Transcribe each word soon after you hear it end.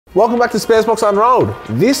Welcome back to Sparesbox Unrolled.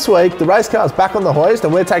 This week, the race car is back on the hoist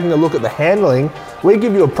and we're taking a look at the handling. We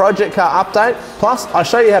give you a project car update, plus I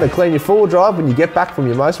show you how to clean your four-wheel drive when you get back from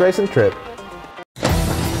your most recent trip.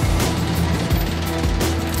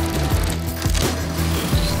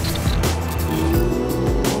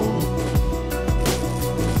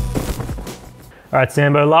 All right,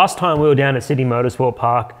 Sambo, last time we were down at Sydney Motorsport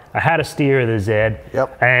Park, I had a steer of the Z,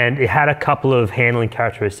 and it had a couple of handling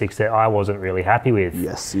characteristics that I wasn't really happy with.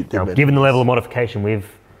 Yes, you did. Now, given the level of modification we've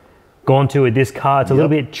gone to with this car, it's a little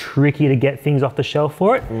bit tricky to get things off the shelf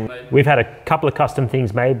for it. We've had a couple of custom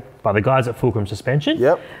things made by the guys at 𝐓𝐿𝐻𝐻 Suspension,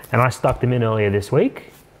 and I stuck them in earlier this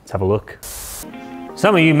week. Let's have a look.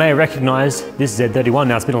 Some of you may recognize this Z31.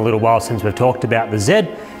 Now, it's been a little while since we've talked about the Z.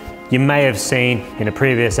 You may have seen in a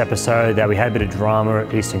previous episode that we had a bit of drama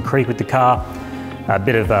at Eastern Creek with the car, a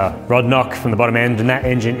bit of a rod knock from the bottom end, and that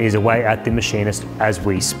engine is away at the machinist as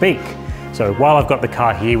we speak. So while I've got the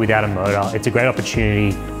car here without a motor, it's a great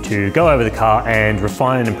opportunity to go over the car and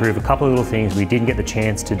refine and improve a couple of little things we didn't get the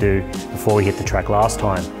chance to do before we hit the track last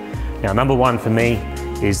time. Now, number one for me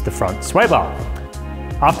is the front sway bar.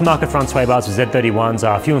 Aftermarket front sway bars for Z31s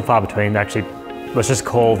are few and far between. Actually, let's just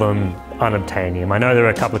call them unobtainium. I know there are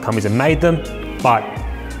a couple of companies that made them, but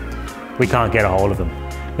we can't get a hold of them.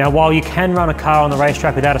 Now, while you can run a car on the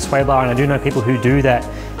racetrack without a sway bar, and I do know people who do that,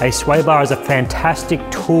 a sway bar is a fantastic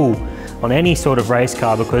tool on any sort of race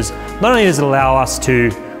car because not only does it allow us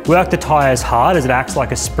to work the tyres hard as it acts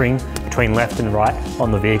like a spring between left and right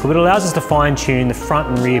on the vehicle, but it allows us to fine tune the front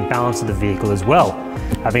and rear balance of the vehicle as well.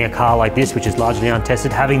 Having a car like this, which is largely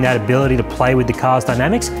untested, having that ability to play with the car's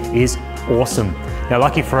dynamics is awesome. Now,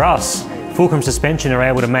 lucky for us, 𝐓𝐿𝐻𝐻 Suspension are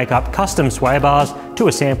able to make up custom sway bars to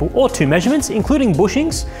a sample or to measurements, including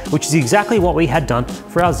bushings, which is exactly what we had done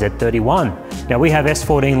for our Z31. Now, we have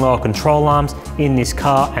S14 lower control arms in this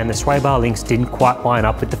car, and the sway bar links didn't quite line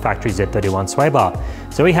up with the factory Z31 sway bar.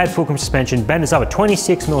 So we had 𝐓𝐿𝐻𝐻 Suspension bend us up a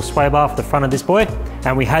 26mm sway bar for the front of this boy,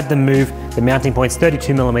 and we had them move the mounting points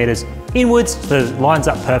 32mm inwards so that it lines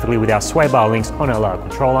up perfectly with our sway bar links on our lower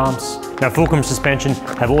control arms. Now, 𝐓𝐿𝐻𝐻 Suspension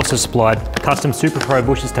have also supplied custom Super Pro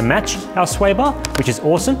bushes to match our sway bar, which is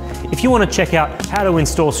awesome. If you want to check out how to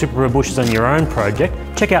install Super Pro bushes on your own project,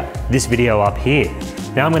 check out this video up here.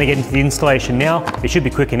 Now, I'm going to get into the installation now. It should be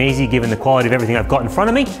quick and easy given the quality of everything I've got in front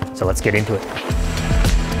of me, so let's get into it.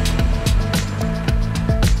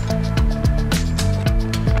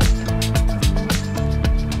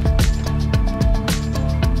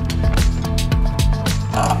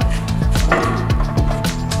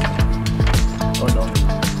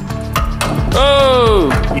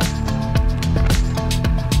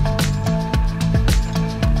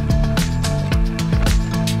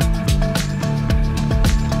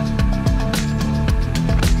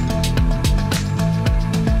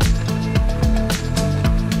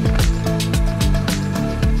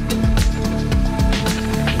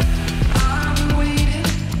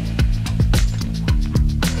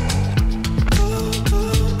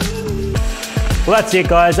 Well, that's it,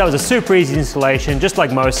 guys. That was a super easy installation, just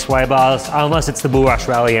like most sway bars, unless it's the Bull Rush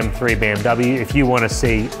Rally M3 BMW. If you want to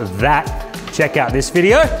see that, check out this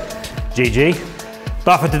video. GG.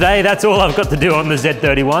 But for today, that's all I've got to do on the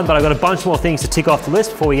Z31, but I've got a bunch more things to tick off the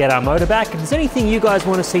list before we get our motor back. If there's anything you guys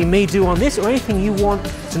want to see me do on this, or anything you want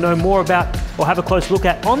to know more about or have a close look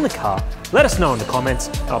at on the car, let us know in the comments.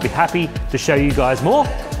 I'll be happy to show you guys more.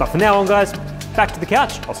 But from now on, guys, back to the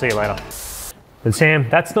couch. I'll see you later. But Sam,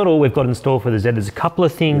 that's not all we've got in store for the Z. There's a couple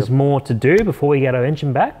of things more to do before we get our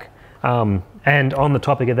engine back. And on the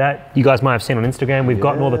topic of that, you guys might have seen on Instagram, we've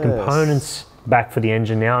gotten all the components back for the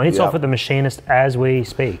engine now, and it's off at the machinist as we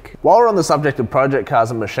speak. While we're on the subject of project cars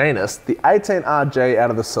and machinists, the 18RG out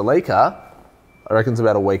of the 𝐒𝐿𝐻𝐻, I reckon it's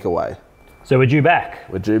about a week away. So we're due back.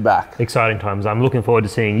 We're due back. Exciting times. I'm looking forward to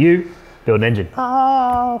seeing you build an engine.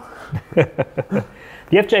 Oh.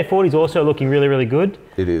 The FJ40 is also looking really, really good.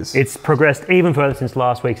 It is. It's progressed even further since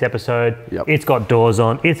last week's episode. It's got doors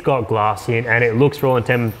on, it's got glass in, and it looks, for all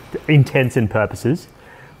intents and purposes,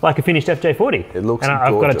 like a finished FJ40. It looks gorgeous.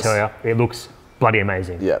 I've got to tell you, it looks bloody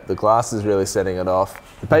amazing. Yeah, the glass is really setting it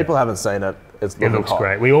off. The people haven't seen it. It looks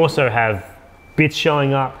great. We also have bits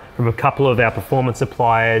showing up from a couple of our performance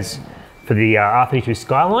suppliers for the R32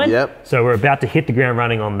 Skyline. So we're about to hit the ground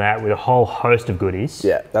running on that with a whole host of goodies.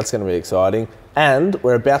 Yeah, that's going to be exciting. And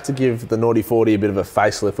we're about to give the Naughty 40 a bit of a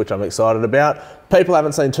facelift, which I'm excited about. People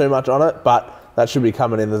haven't seen too much on it, but that should be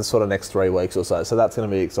coming in the sort of next 3 weeks or so. So that's going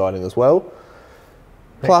to be exciting as well.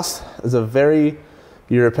 Plus, there's a very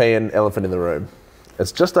European elephant in the room.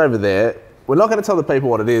 It's just over there. We're not going to tell the people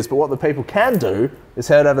what it is, but what the people can do is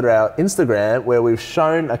head over to our Instagram, where we've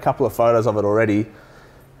shown a couple of photos of it already.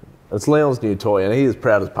 It's Leon's new toy, and he is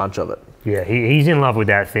proud as punch of it. Yeah, he's in love with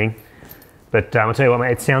that thing. But I'll tell you what,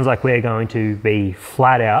 mate, it sounds like we're going to be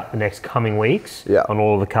flat out the next coming weeks on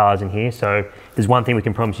all of the cars in here. So there's one thing we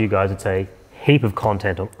can promise you guys, it's a heap of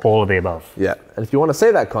content on all of the above. Yeah, and if you want to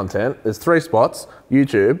see that content, there's 3 spots,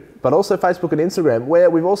 YouTube, but also Facebook and Instagram, where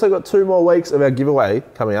we've also got 2 more weeks of our giveaway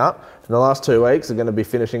coming up. And the last 2 weeks are going to be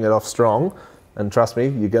finishing it off strong. And trust me,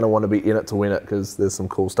 you're going to want to be in it to win it because there's some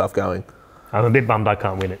cool stuff going. I'm a bit bummed I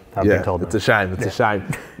can't win it. I've been told. It's a shame, it's a shame.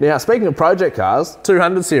 Now, speaking of project cars,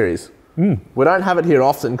 200 series. We don't have it here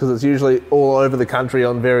often because it's usually all over the country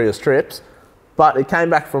on various trips, but it came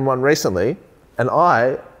back from one recently, and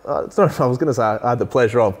I was going to say I had the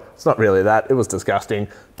pleasure of, it's not really that, it was disgusting,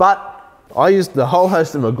 but I used the whole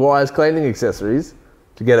host of Meguiar's cleaning accessories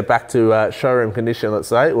to get it back to showroom condition, let's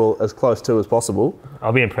say, well, as close to as possible.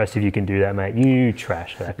 I'll be impressed if you can do that, mate. You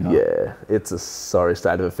trash that car. Yeah, it's a sorry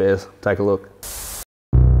state of affairs. Take a look.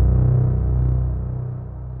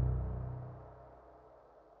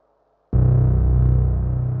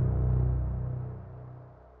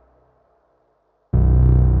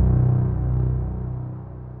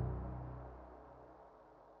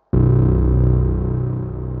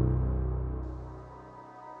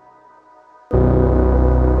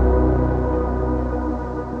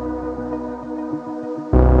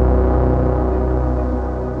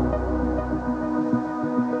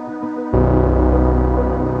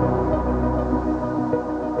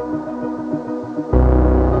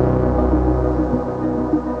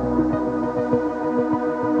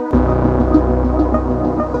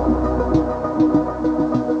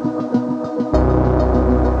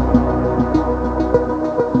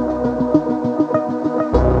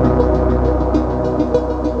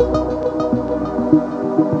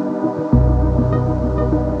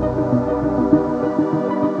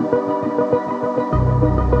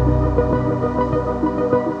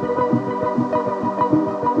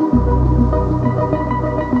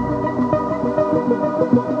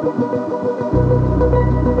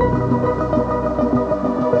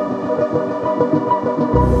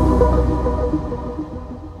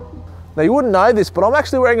 Now you wouldn't know this, but I'm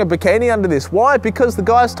actually wearing a bikini under this. Why? Because the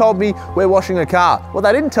guys told me we're washing a car. What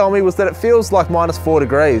they didn't tell me was that it feels like -4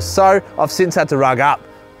 degrees, so I've since had to rug up.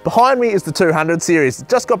 Behind me is the 200 series. It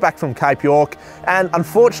just got back from Cape York, and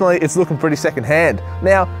unfortunately it's looking pretty second-hand.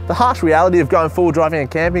 Now, the harsh reality of going full driving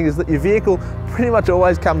and camping is that your vehicle pretty much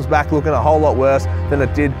always comes back looking a whole lot worse than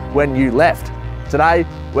it did when you left. Today,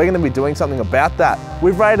 we're going to be doing something about that.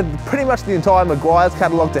 We've rated pretty much the entire Meguiar's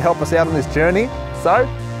catalogue to help us out on this journey, so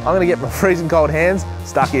I'm going to get my freezing cold hands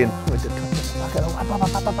stuck in.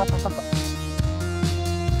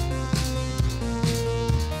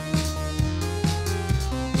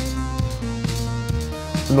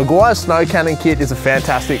 The Meguiar's snow cannon kit is a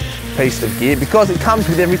fantastic piece of gear because it comes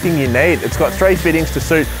with everything you need. It's got 3 fittings to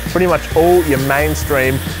suit pretty much all your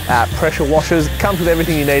mainstream pressure washers. It comes with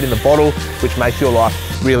everything you need in the bottle, which makes your life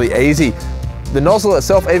really easy. The nozzle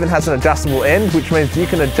itself even has an adjustable end, which means you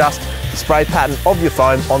can adjust the spray pattern of your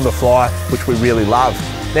foam on the fly, which we really love.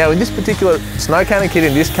 Now in this particular snow cannon kit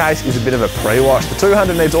in this case is a bit of a pre-wash. The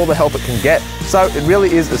 200 needs all the help it can get, so it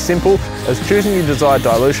really is as simple as choosing your desired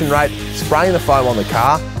dilution rate, spraying the foam on the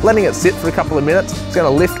car, letting it sit for a couple of minutes. It's going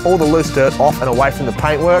to lift all the loose dirt off and away from the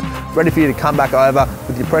paintwork, ready for you to come back over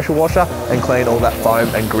with your pressure washer and clean all that foam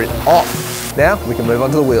and grit off. Now we can move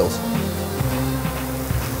on to the wheels.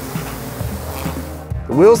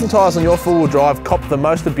 The wheels and tyres on your four-wheel drive cop the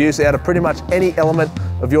most abuse out of pretty much any element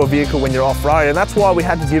of your vehicle when you're off-road, and that's why we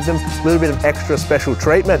had to give them a little bit of extra special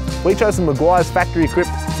treatment. We chose the Meguiar's factory-equipped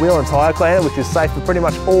wheel and tyre cleaner, which is safe for pretty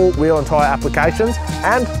much all wheel and tyre applications,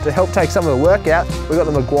 and to help take some of the work out, we've got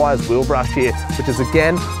the Meguiar's wheel brush here, which is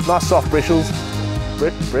again, nice soft bristles,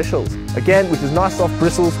 again, which is nice soft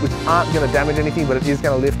bristles, which aren't going to damage anything, but it is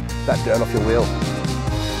going to lift that dirt off your wheel.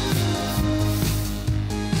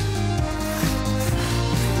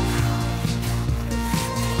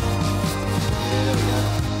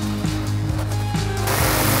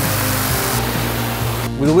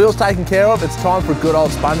 With the wheels taken care of, it's time for a good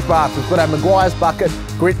old sponge bath. We've got our Meguiar's bucket,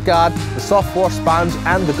 grit guard, the soft wash sponge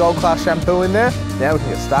and the Gold Class shampoo in there. Now we can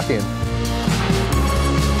get stuck in.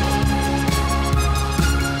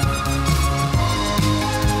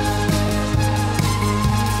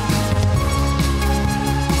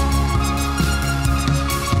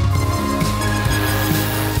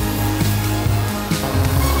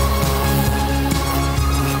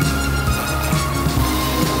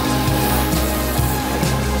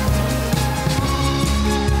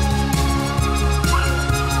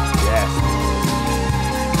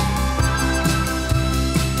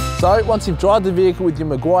 So once you've dried the vehicle with your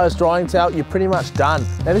Meguiars drying towel, you're pretty much done.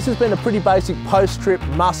 Now this has been a pretty basic post-trip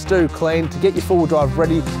must-do clean to get your four-wheel drive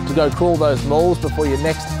ready to go crawl those malls before your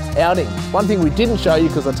next outing. One thing we didn't show you,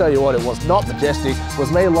 because I tell you what, it was not majestic,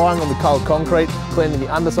 was me lying on the cold concrete, cleaning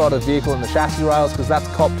the underside of the vehicle and the chassis rails, because that's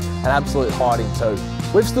copped an absolute hiding too.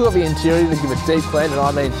 We've still got the interior to give a deep clean, and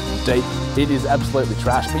I mean deep. It is absolutely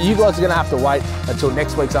trash, but you guys are gonna have to wait until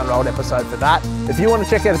next week's Unrolled episode for that. If you want to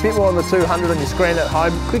check out a bit more on the 200 on your screen at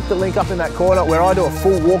home, click the link up in that corner where I do a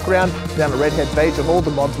full walk around down to Redhead Beach of all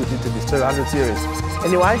the mods we did to this 200 series.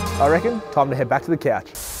 Anyway, I reckon time to head back to the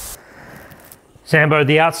couch. Sambo,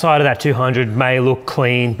 the outside of that 200 may look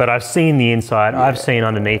clean, but I've seen the inside, I've seen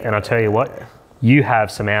underneath, and I'll tell you what, you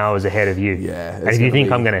have some hours ahead of you. Yeah. And if you think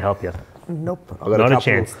I'm gonna help you, nope. Not a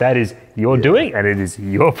chance. That is your doing, and it is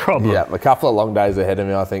your problem. Yeah, a couple of long days ahead of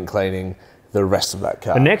me, I think, cleaning the rest of that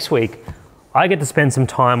car. But next week, I get to spend some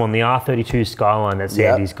time on the R32 Skyline that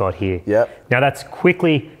Sandy's got here. Now that's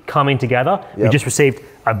quickly coming together. We just received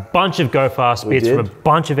a bunch of Go Fast bits from a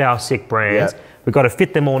bunch of our sick brands. We've got to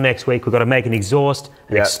fit them all next week. We've got to make an exhaust,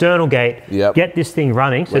 an external gate, get this thing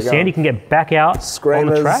running so Sandy can get back out on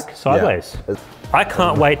the track sideways. I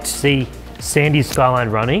can't wait to see Sandy's Skyline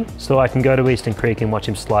running so I can go to Eastern Creek and watch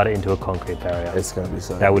him slide it into a concrete barrier. It's going to be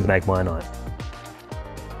so That would make my night.